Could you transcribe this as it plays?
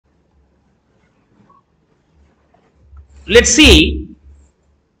let's see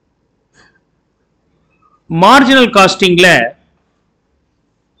marginal costing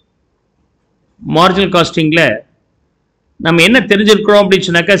நம்ம என்ன தெரிஞ்சிருக்கிறோம் அப்படி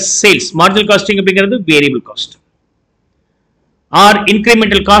சொன்னாக்க sales marginal costing அப்படிங்கிறது variable cost or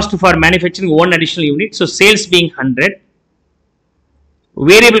incremental cost for manufacturing one additional unit. So sales being 100,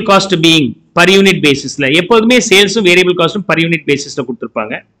 variable cost being per unit basis la எப்போதுமே sales variable cost per unit basis ல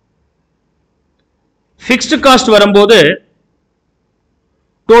கொடுத்திருப்பாங்க. fixed cost வரும்போது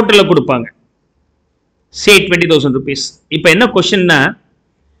டோட்டல்ல கொடுப்பாங்க, say 20,000 rupees. இப்போ என்ன क्वेश्चनனா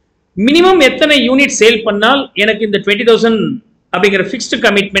minimum எத்தனை unit sale பண்ணால் எனக்கு இந்த 20,000 அப்படிங்கிற ஃபிக்ஸ்ட்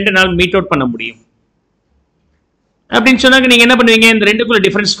கமிட்மெண்ட் என்னால் மீட் அவுட் பண்ண முடியும் அப்படின்னு சொன்னாக்க நீங்க என்ன பண்ணுவீங்க, இந்த ரெண்டுக்குள்ள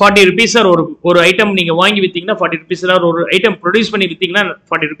டிஃபரன்ஸ் 40 rupees ஆர் ஒரு ஐட்டம் நீங்க வாங்கி வித்தீங்கன்னா 40 rupees ஆர் ஒரு ஐட்டம் ப்ரொடியூஸ் பண்ணி வித்தீங்கன்னா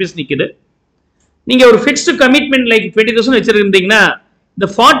 40 rupees நிக்குது. நீங்க ஒரு ஃபிக்ஸ்ட் கமிட்மெண்ட் லைக் 20,000 வச்சிருந்தீங்கன்னா இந்த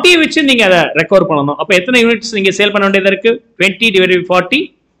 40 வச்சு நீங்க அதை ரெக்கவர் பண்ணணும். அப்ப எத்தனை யூனிட்ஸ் நீங்க சேல் பண்ண வேண்டியதா இருக்கு, 20 divided by 40,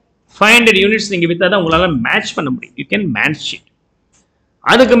 500 யூனிட்ஸ் நீங்க வித்தாதான் உங்களால மேட்ச் பண்ண முடியும். You can match it.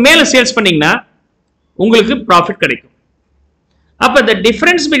 அதுக்கு மேல சேல்ஸ் பண்ணீங்கன்னா உங்களுக்கு ப்ராஃபிட் கிடைக்கும். அப்ப the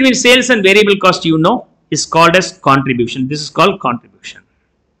difference between sales and variable cost is called as contribution. This is called contribution.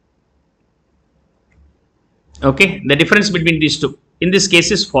 Okay, the difference between these two in this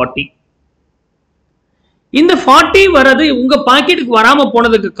case is 40. இந்த 40 வரது உங்க பாக்கெட்டுக்கு வராம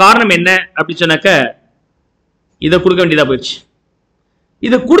போனதுக்கு காரணம் என்ன அப்படி சொன்னாக்க இத கொடுக்க வேண்டியதா போயிடுச்சு.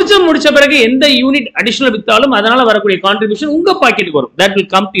 இத குடிச்ச முடிச்ச பிறகு எந்த யூனிட் அடிஷனல் வித்தாலும் அதனால வரக்கூடிய கான்ட்ரிபியூஷன் உங்க பாக்கெட்டுக்கு வரும். that will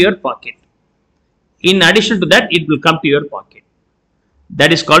come to your pocket. In addition to that it will come to your pocket.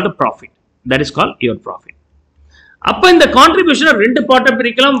 That is called a profit. That is called your profit. அப்ப இந்த கான்ட்ரிபியூஷனை ரெண்டு பார்ட்டா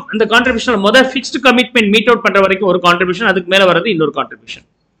பிரிக்கலாம். அந்த கான்ட்ரிபியூஷன் முதல்ல ஃபிக்ஸ்ட் கமிட்மெண்ட் மீட் அவுட் பண்ற வரைக்கும் ஒரு contribution, அதுக்கு மேல வரது இன்னொரு கான்ட்ரிபியூஷன்.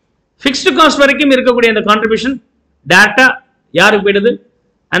 ஃபிக்ஸ்ட் காஸ்ட் வரைக்கும் இருக்கக்கூடிய அந்த கான்ட்ரிபியூஷன் டாட்டா யாருக்கு போயிடுது,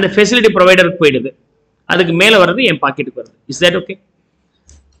 அந்த ஃபெசிலிட்டி ப்ரொவைடருக்கு போயிடுது. அதுக்கு மேல வரது என் பாக்கெட்டுக்கு வருது. Is that okay?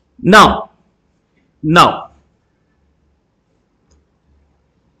 Now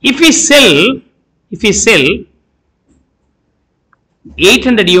if we sell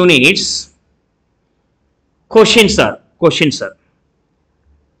 800 units, questions are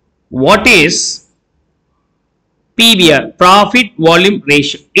what is PVR, profit volume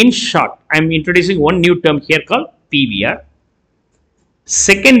ratio? In short, I am introducing one new term here called PVR.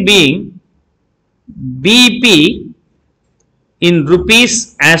 Second being BEP in rupees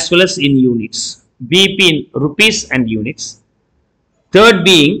as well as in units. BEP in rupees and units. Third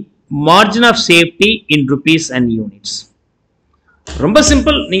being margin of safety in rupees and units. ரொம்ப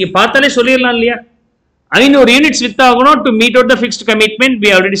simple, நீங்க பார்த்தாலே சொல்லிடலாம் இல்லையா? 500 units வித்தாகணும் to meet out the fixed commitment. We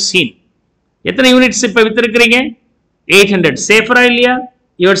already seen. எத்தனை units இப்ப வித்திருக்கிறீங்க? 800. சேஃபரா இல்லையா?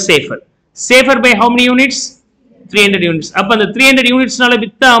 You are safer. Safer by how many units? 300 units. அப்ப அந்த 300 யூனிட்ஸ்னால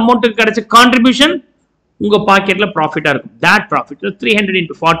வித்த அமௌண்ட்டுக்கு கிடைச்ச கான்ட்ரிபியூஷன் உங்க பாக்கெட்ல ப்ராஃபிட்டா இருக்கும். that profit 300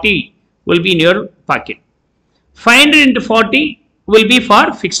 into 40 will be in your pocket. 500 into 40 will be for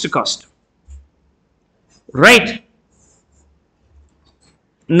fixed cost, right?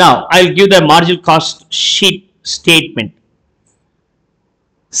 Now I'll give the marginal cost sheet statement.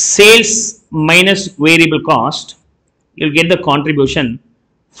 Sales minus variable cost, you'll get the contribution.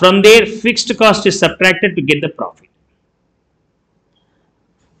 From there fixed cost is subtracted to get the profit.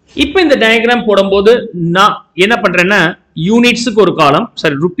 இப்போ இந்த diagram போடும்போது நான் என்ன பண்றேன்னா யூனிட்ஸுக்கு ஒரு காலம்,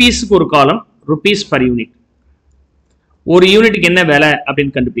 sorry ருபீஸ்க்கு ஒரு காலம், ருபீஸ் பர் யூனிட், ஒரு யூனிட்டுக்கு என்ன விலை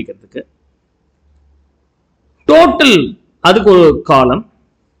அப்படின்னு கண்டுபிடிக்கிறதுக்கு, டோட்டல் அதுக்கு ஒரு காலம்,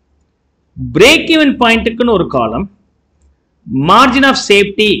 பிரேக் ஈவன் பாயிண்ட்டுக்குன்னு ஒரு காலம், மார்ஜின் ஆஃப்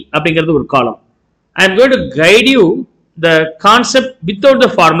சேஃப்டி அப்படிங்கிறது ஒரு காலம். I am going to guide you the concept without the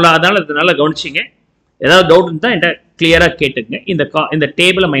formula. அதனால கவனிச்சிங்க. ஏதாவது டவுட் இருந்தா என்கிட்ட கிளியரா கேட்டுங்க. இந்த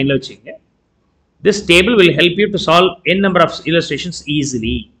டேபிளை மைண்ட்ல வச்சுங்க. This table will help you to solve n number of illustrations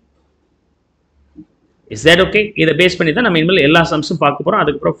easily. Is that okay? இதை பேஸ் பண்ணி தான் நம்ம இனிமேல் எல்லா சம்ஸும் பார்க்க போறோம்.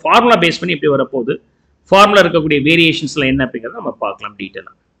 அதுக்கப்புறம் ஃபார்முலா பேஸ் பண்ணி எப்படி வரப்போகுது, ஃபார்முலா இருக்கக்கூடிய வேரியேஷன்ஸ்ல என்ன அப்படிங்கிறத நம்ம பார்க்கலாம்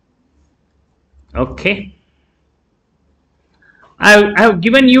டீட்டெயிலா. Okay, I have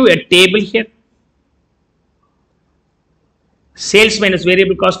given you a table here. Sales minus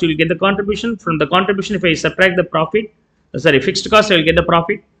variable cost, you will get the contribution. From the contribution, if I subtract the profit, fixed cost, I will get the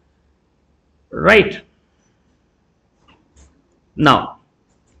profit. Right. Now,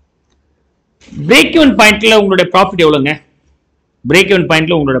 break even point la ungalde profit evlanga? Break even point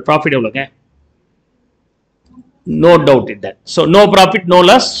la ungalde profit evlanga? No doubt in that. So no profit, no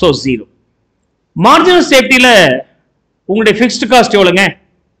loss, so zero. Marginal safety la ungalde fixed cost evlanga?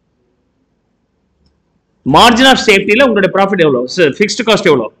 Margin of safety la ungalde profit evlo, fixed cost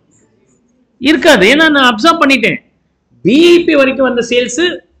evlo irukadu. Ena na observe panniten BEP varaikum vanda sales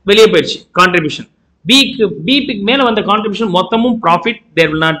வெளியே போயிடுச்சு contribution. B மேல வந்த contribution மொத்தமும் profit, there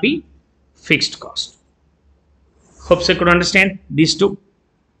will not be fixed cost. Hope you could understand these two.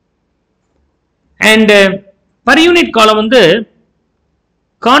 And per unit column வந்து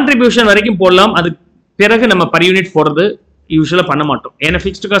contribution வரைக்கும் போடலாம். அது பிறகு நம்ம per unit போடுறது யூசுவலா பண்ண மாட்டோம். ஏன்னா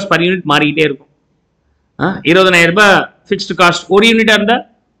fixed cost per unit மாறிக்கிட்டே இருக்கும். 20000 ரூபாய் fixed cost ஒரு யூனிட்டா இருந்தா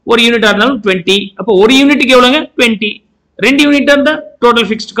ஒரு யூனிட்டா இருந்தாலும் 20. அப்போ ஒரு யூனிட்டுக்கு எவ்வளவுங்க 20. ரெண்டு யூனிட்டா இருந்தா total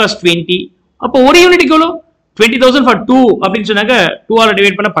fixed cost 20. அப்போ ஒரு யூனிட்டுக்கு எவ்வளவு 20000 for 2 அப்படின்னு சொன்னாக்க 2 ஆல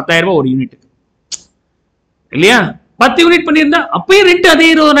டிவைட் பண்ணா 10000 ரூபாய் ஒரு யூனிட்டுக்கு இல்லையா? 10 யூனிட் பண்ணியிருந்தா அப்பயும் ரெண்டு அதே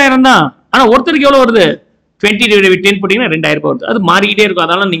 20000 தான். ஆனா ஒருத்தருக்கு எவ்வளவு வருது 20 divided by 10 போட்டீங்கன்னா 2000 ரூபாய் வருது. அது மாறிக்கிட்டே இருக்கும்.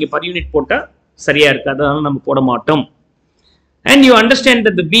 அதனால நீங்க per unit போட்டா சரியா இருக்கு. அதனால நம்ம போட மாட்டோம். And you understand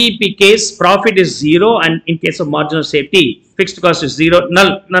that the BEP case profit is 0 and in case of marginal safety fixed cost is 0.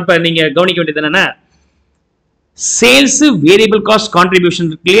 இப்ப நீங்க கவனிக்க வேண்டியது என்னன்னா sales variable cost contribution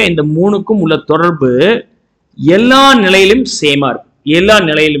இருக்குல்லையா, இந்த மூணுக்கும் உள்ள தொடர்பு எல்லா நிலையிலும் சேமா இருக்கும். எல்லா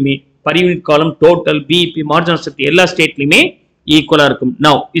நிலையிலுமே per unit column total BEP marginal safety எல்லா ஸ்டேட்லயுமே ஈக்குவலா இருக்கும்.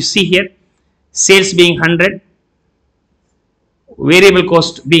 Now you see here sales being 100, variable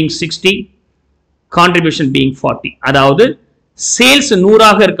cost being 60, contribution being 40. அதாவது சேல்ஸ்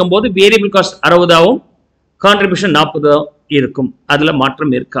 100ஆக இருக்கும்போது வேரியபிள் காஸ்ட் 60ஆகவும் கான்ட்ரிபியூஷன் 40ஆகவும் இருக்கும். அதுல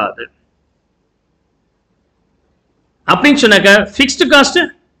மாற்றம் இருக்காது. அப்படின்னு சொன்னாக்க ஃபிக்ஸ்டு காஸ்ட்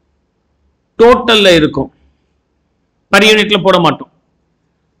டோட்டல்ல இருக்கும், பர் யூனிட்ல போட மாட்டோம்.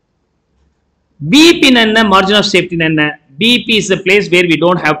 BEP என்ன, மார்ஜின் ஆஃப் சேஃப்டி என்ன? BEP is a place where we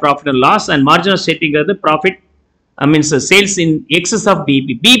don't have profit and loss, and margin of safety ங்கிறது profit means sales in excess of BEP.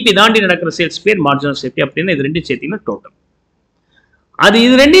 BEP தாண்டி நடக்கிற சேல்ஸ் பேர் மார்ஜின் ஆஃப் சேஃப்டி. அப்படின்னு இது ரெண்டு சேர்த்தீங்கன்னா total. அது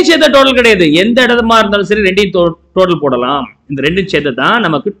இது ரெண்டையும் சேர்த்த டோட்டல் கிடையாது. எந்த இடமா இருந்தாலும் சரி ரெண்டையும் டோட்டல் போடலாம். இந்த ரெண்டும் சேர்த்து தான்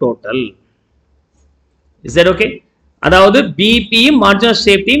நமக்கு டோட்டல். Is that okay? அதாவது BEP margin of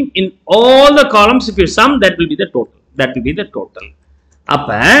safety in all the columns if you some that will be the total. That will be the total. அப்ப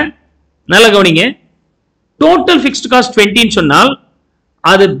நல்ல கவனிங்க, டோட்டல் ஃபிக்ஸ்ட் காஸ்ட் 20 ன்னு சொன்னால்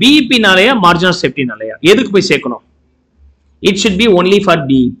அது BEP நாலயா மார்ஜின் ஆஃப் சேஃப்டி நாலயா? எதுக்கு போய் சேர்க்கணும்? It should be only for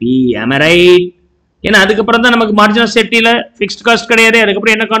BEP. am I right? ஏன்னா அதுக்கப்புறம் தான் நமக்கு மார்ஜின் ஆஃப் சேஃப்டியில ஃபிக்ஸ்ட் காஸ்ட் கிடையாது.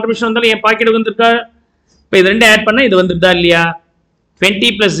 அதுக்கப்புறம் என்ன கான்ட்ரிபியூஷன் வந்தாலும் என் பாக்கெட் வந்துருக்கா? இப்போ இது ரெண்டு ஆட் பண்ணா இது வந்துருதா இல்லையா? 20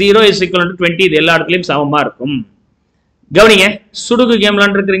 + 0 = 20. இது எல்லா இடத்துலையும் சமமா இருக்கும். கவனிங்க, சுடுகு கேம்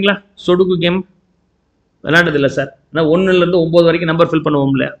விளையாண்டுருக்கிறீங்களா? சுடுகு கேம் விளையாண்டது இல்லை சார். ஆனால் 1ல இருந்து 9 வரைக்கும் நம்பர் ஃபில்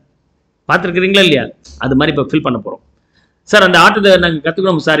பண்ணுவோம்ல, பார்த்துருக்கிறீங்களா இல்லையா? அது மாதிரி இப்போ ஃபில் பண்ண போகிறோம். சார் அந்த ஆட்டத்தை நாங்கள்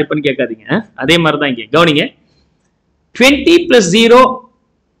கற்றுக்கணும் சார் இப்போன்னு கேட்காதீங்க. அதே மாதிரி தான் இங்கே கவனிங்க. 20 + 0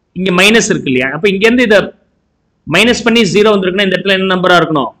 இங்க மைனஸ் இருக்கு இல்லையா? அப்ப இங்க இருந்து இத மைனஸ் பண்ணி 0 வந்திருக்குன்னா இந்த இடத்துல என்ன நம்பரா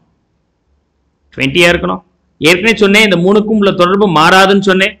இருக்கணும்? 20 இருக்கணும். ஏற்கனவே சொன்னேன் இந்த மூணுக்கும் உள்ள தொடர்பு மாறாதுன்னு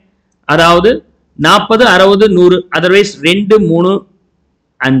சொன்னேன். அதாவது 40, 60, 100, அதர்வைஸ் 2, 3,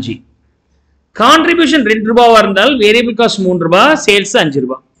 5. கான்ட்ரிபியூஷன் 2 ரூபாவா இருந்தால் வேரியபிள் காஸ்ட் 3 ரூபாய், சேல்ஸ் 5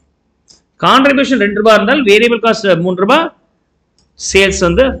 ரூபாய். கான்ட்ரிபியூஷன் 2 ரூபாய் இருந்தால் வேரியபிள் காஸ்ட் 3 ரூபாய், சேல்ஸ்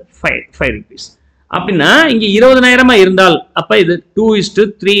வந்து 5 rupees. அப்படின்னா இங்க 20000 இருந்தால் அப்ப இது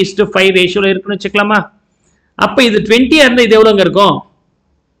 2:3:5 ரேஷியோல இருக்குன்னு வச்சுக்கலாமா? அப்ப இது 20 இருந்தா இது எவ்வளவுங்க இருக்கும்?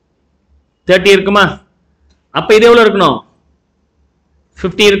 30 இருக்குமா? அப்ப இது எவ்வளவு இருக்கணும்?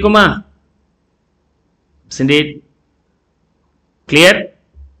 50 இருக்குமா? கிளியர்?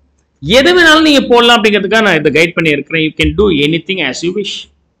 எது வேணாலும் நீங்க போடலாம் அப்படிங்கிறதுக்காக நான் இதை கைட் பண்ணி இருக்கிறேன். You can do anything as you wish.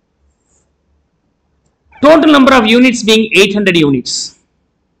 Total number of units being 800 units.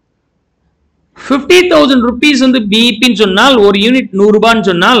 50,000 rupees வந்து BEP ன்னு சொன்னால் ஒரு யூனிட் 100 ரூபாய்ன்னு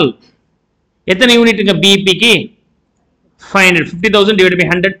சொன்னால் எத்தனை யூனிட்டுங்க BEP க்கு? 500. 50,000 divided by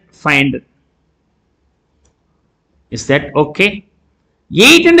 100, 500. Is that okay?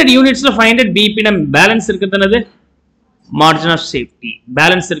 800 unitsல 500 BEP னா பேலன்ஸ் இருக்குது என்னது? Margin of safety.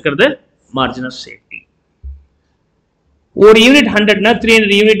 பேலன்ஸ் இருக்கிறது மார்ஜின் ஆஃப் சேஃப்டி. ஒரு யூனிட் 100 னா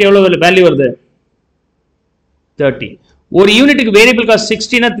 300 யூனிட் எவ்வளவு வேல்யூ வருது? 30. ஒரு யூனிட்டுக்கு வேரியபிள் காஸ்ட்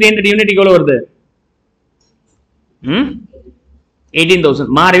 60 னா 300 யூனிட்டுக்கு எவ்வளவு வருது? 18,000.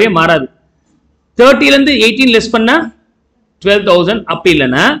 மாறவே மாறாது. 30 ல இருந்து 18 லெஸ் பண்ணா 12,000. அப்ப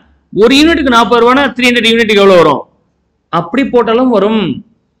இல்லனா ஒரு யூனிட்டுக்கு 40 ரூபாய்னா 300 யூனிட்டுக்கு எவ்வளவு வரும்? அப்படி போட்டாலும் வரும்.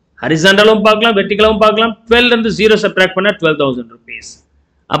 ஹரிசாண்டலும் பார்க்கலாம், வெர்டிகலாவும் பார்க்கலாம். 12 ல இருந்து 0 சப்ட்ராக்ட் பண்ணா 12,000 rupees.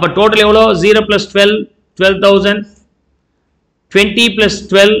 அப்ப டோட்டல் எவ்வளவு? 0 + 12 12,000, 20 +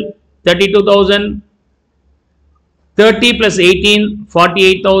 12 32,000, 30 + 18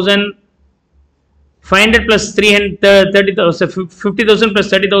 48,000, 500 + 300 30,000, 50,000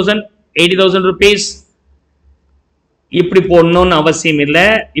 + 30,000 80,000 rupees. இப்படி போடணும்னு அவசியம் இல்லை,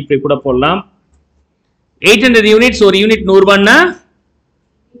 இப்படி கூட போடலாம். 800 யூனிட்ஸ், ஒரு unit 100 ரூபாய்னா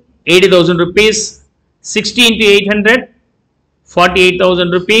 80,000 rupees. 60 × 800 48,000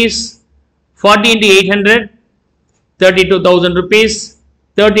 rupees. 40 into 800, 32,000 rupees.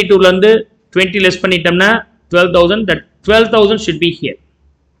 32 லந்து 20 less பண்ணிட்டோம்னா 12,000. That 12,000 should be here.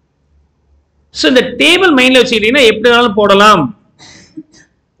 So இந்த table மைண்ட்ல வச்சுக்கிட்டீங்கன்னா எப்படினாலும் போடலாம்.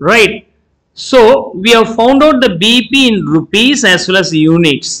 Right. So we have found out the BEP in rupees as well as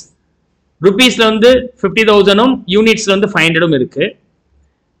units. Rupees ல வந்து 50,000 உம் units ல வந்து 500 உம் இருக்கு.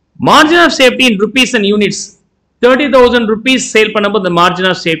 Margin of safety in rupees and units 30,000 rupees sale பண்ணும்போது the margin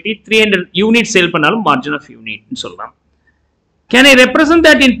of safety, 300 units sale பண்ணாலும் margin of unit ன்னு சொல்லலாம். Can I represent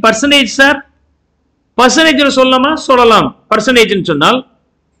that in percentage, sir? Percentage சொல்லலாமா? சொல்லலாம். Percentage ன்னு சொன்னால்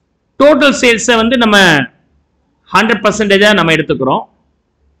total sales வந்து நம்ம 100% நம்ம எடுத்துக்கிறோம்.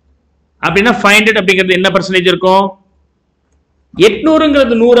 அப்படின்னா 500 அப்படிங்கிறது என்ன percentage இருக்கும்?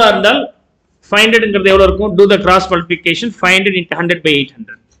 800ங்கிறது 100 இருந்தால் 500ங்கிறது எவ்வளவு இருக்கும்? Do the cross multiplication. 500 into 100 by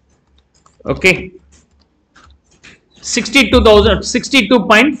 800. Okay.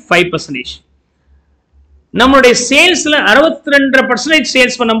 62.5%. நம்மளுடைய சேல்ஸ்ல 62%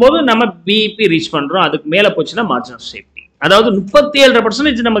 சேல்ஸ் பண்ணும்போது நம்ம பிஇபி ரீச் பண்றோம். அதுக்கு மேல போச்சுன்னா மார்ஜின் ஆஃப் சேஃப்டி. அதாவது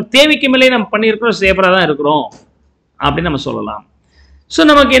 37% நமக்கு தேவைக்கு மேலே நம்ம பண்ணியிருக்கிறோம், சேஃபரா தான் இருக்கிறோம் அப்படின்னு நம்ம சொல்லலாம். ஸோ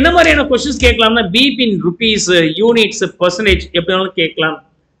நமக்கு என்ன மாதிரியான கொஸ்டின்ஸ் கேட்கலாம்னா பிஇபி இன் ருபீஸ், யூனிட்ஸ், பர்சன்டேஜ் எப்படி வேணாலும் கேட்கலாம்.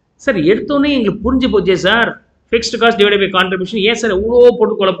 சார் எடுத்தோடனே எங்களுக்கு புரிஞ்சு போச்சே sir, fixed cost divided by contribution ஏன் சார் எவ்வளோ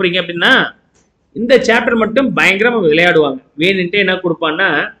போட்டு குழப்பறீங்க அப்படின்னா இந்த சாப்டர் மட்டும் பயங்கரமாக விளையாடுவாங்க. வேணுன்ட்டு என்ன கொடுப்பான்னா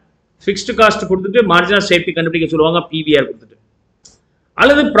ஃபிக்ஸ்டு காஸ்ட் கொடுத்துட்டு மார்ஜின் ஆஃப் சேஃப்டி கண்டுபிடிக்க சொல்லுவாங்க, பிவிஆர் கொடுத்துட்டு,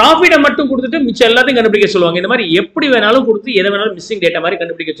 அல்லது ப்ராஃபிட்டை மட்டும் கொடுத்துட்டு மிச்சம் எல்லாத்தையும் கண்டுபிடிக்க சொல்லுவாங்க. இந்த மாதிரி எப்படி வேணாலும் கொடுத்து எதை வேணாலும் மிஸ்ஸிங் டேட்டா மாதிரி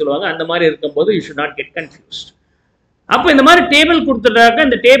கண்டுபிடிக்க சொல்லுவாங்க. அந்த மாதிரி இருக்கும்போது you should not get confused. அப்போ இந்த மாதிரி டேபிள் கொடுத்துட்டாக்க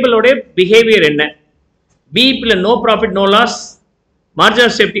இந்த டேபிளோட பிஹேவியர் என்ன? பிஇபியில் no profit no loss, margin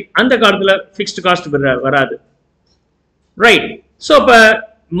of safety அந்த காலத்தில் ஃபிக்ஸ்டு காஸ்ட் வராது. ரைட். ஸோ இப்போ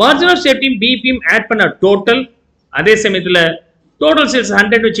மார்ஜின் ஆஃப் சேஃப்டியும் பிஇபியும் ஆட் பண்ண டோட்டல், அதே சமயத்தில் டோட்டல் சேல்ஸ்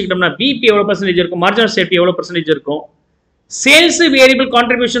 100 வச்சுக்கிட்டோம்னா பிஇபி எவ்வளோ பர்சன்டேஜ் இருக்கும், மார்ஜின் ஆஃப் சேஃப்டி எவ்வளோ பர்சன்டேஜ் இருக்கும், சேல்ஸ் வேரியபிள்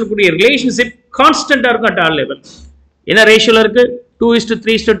கான்ட்ரிபியூஷன் கூடிய ரிலேஷன்ஷிப் கான்ஸ்டன்டாக இருக்கும் அட் ஆல் லெவல். என்ன ரேஷியோல இருக்கு?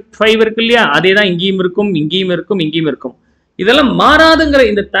 2:3:5 இருக்கு இல்லையா? அதே தான் இங்கேயும் இருக்கும், இங்கேயும் இருக்கும், இங்கேயும் இருக்கும். இதெல்லாம் மாறாதுங்கிற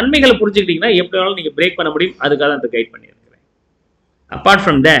இந்த தன்மைகளை புரிஞ்சுக்கிட்டீங்கன்னா எப்படி வேணாலும் நீங்க பிரேக் பண்ண முடியும். அதுக்காக தான் அந்த கைட் பண்ணியிருக்கிறேன். Apart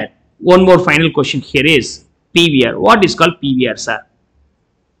from that, one more final question here is PVR. What is call PVR sir?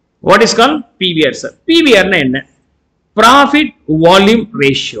 What is call PVR sir? PVRனா என்ன? Profit volume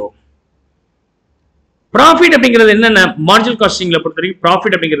ratio. ப்ராஃபிட் அப்படிங்கிறது என்னென்ன? மார்ஜினல் காஸ்டிங்ல பொறுத்த வரைக்கும்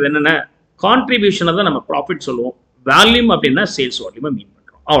ப்ராஃபிட் அப்படிங்கிறது என்னென்ன? கான்ட்ரிபியூஷனை தான் நம்ம ப்ராஃபிட் சொல்லுவோம். வேல்யூம் அப்படின்னா சேல்ஸ் வால்யூமை மீன்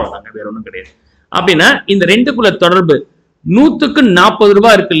பண்றோம். அவ்வளவுதாங்க, வேற ஒன்றும் கிடையாது. அப்படின்னா இந்த ரெண்டுக்குள்ள தொடர்பு 100க்கு 40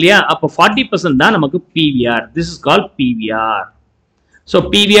 ரூபாய் இருக்கு இல்லையா? அப்போ 40% தான் நமக்கு PVR. This is called PVR. So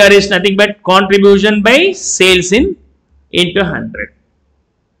PVR is nothing but contribution by sales in into 100.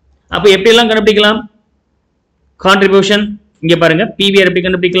 அப்போ எப்படி எல்லாம் கண்டுபிடிக்கலாம்? கான்ட்ரிபியூஷன் இங்க பாருங்க, PVR எப்படி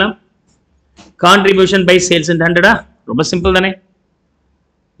கண்டுபிடிக்கலாம்? Contribution by sales in 100. ரொம்ப சிம்பிள் தானே?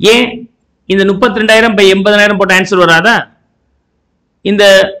 ஏன் இந்த 32,000 பை 80,000 போட்ட ஆன்சர் வராதா? இந்த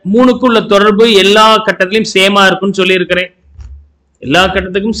மூணுக்குள்ள தொடர்பு எல்லா கட்டத்திலையும் சேமா இருக்குன்னு சொல்லி இருக்கிறேன். எல்லா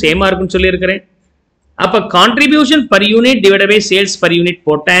கட்டத்துக்கும் சேமா இருக்குன்னு சொல்லி இருக்கிறேன். அப்ப contribution per unit divided by sales per unit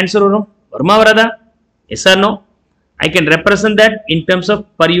போட்ட ஆன்சர் வரும். வருமா வராதா? S R no? I can represent that in terms of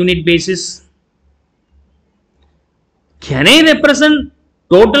per unit basis. Can I represent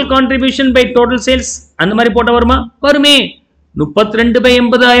total contribution by total sales? அந்த மாதிரி போட்டா வருமா? வருமே. 32 by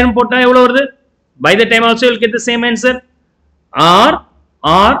 80,000 போட்டா எவ்வளவு வருது? By the time also you will get the same answer.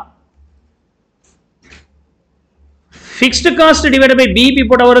 Or fixed cost divided by BEP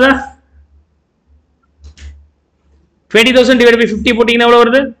போட்டா வருதா? 20,000 divided by 50 போட்டீங்கன்னா எவ்வளவு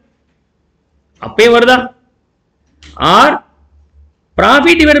வருது? அப்பே வருதா? R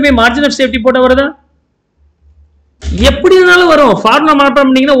profit divided by margin of safety போட்டா வருதா? எப்படி வேணாலும் வரும். ஃபார்முலா மாற்றம்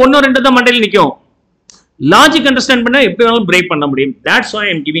பண்ணீங்கன்னா 1 or 2 தான் மண்டையில் நிற்கும். லாஜிக் அண்டர்ஸ்டாண்ட் பண்ணா எப்படி வேணாலும் பிரேக் பண்ண முடியும். That's why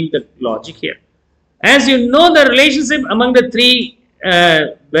I am giving the logic here. As you know, the relationship among the three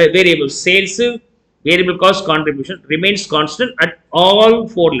variables, sales, variable cost, contribution, remains constant at all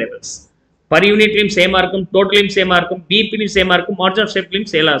 4 levels. Per unit லையும் சேமா இருக்கும், டோட்டலையும் சேமா இருக்கும், பிபிலையும் சேமா இருக்கும், மார்ஜின் ஆஃப்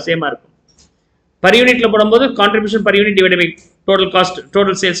சேஃப்டிலையும் சேமா இருக்கும். Per unitல போடும்போது contribution per unit divided by total cost,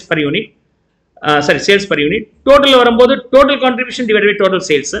 total sales per unit, sales per unit. Total வரும்போது total contribution divided by total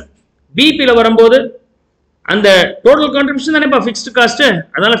sales. BPல வரும்போது அந்த total contribution தானே fixed cost,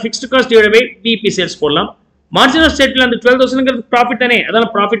 அதனால fixed cost divided by BP sales போடலாம். Margin of safety அந்த 12,000ங்கிறது profit தானே,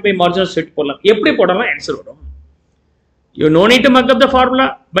 அதனால profit by margin of safety போடலாம். எப்படி போடலாம் ஆன்சர் வரும். You no need to mug up the formula,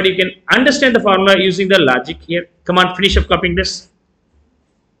 but you can understand the formula using the logic here. Come on, finish up copying this.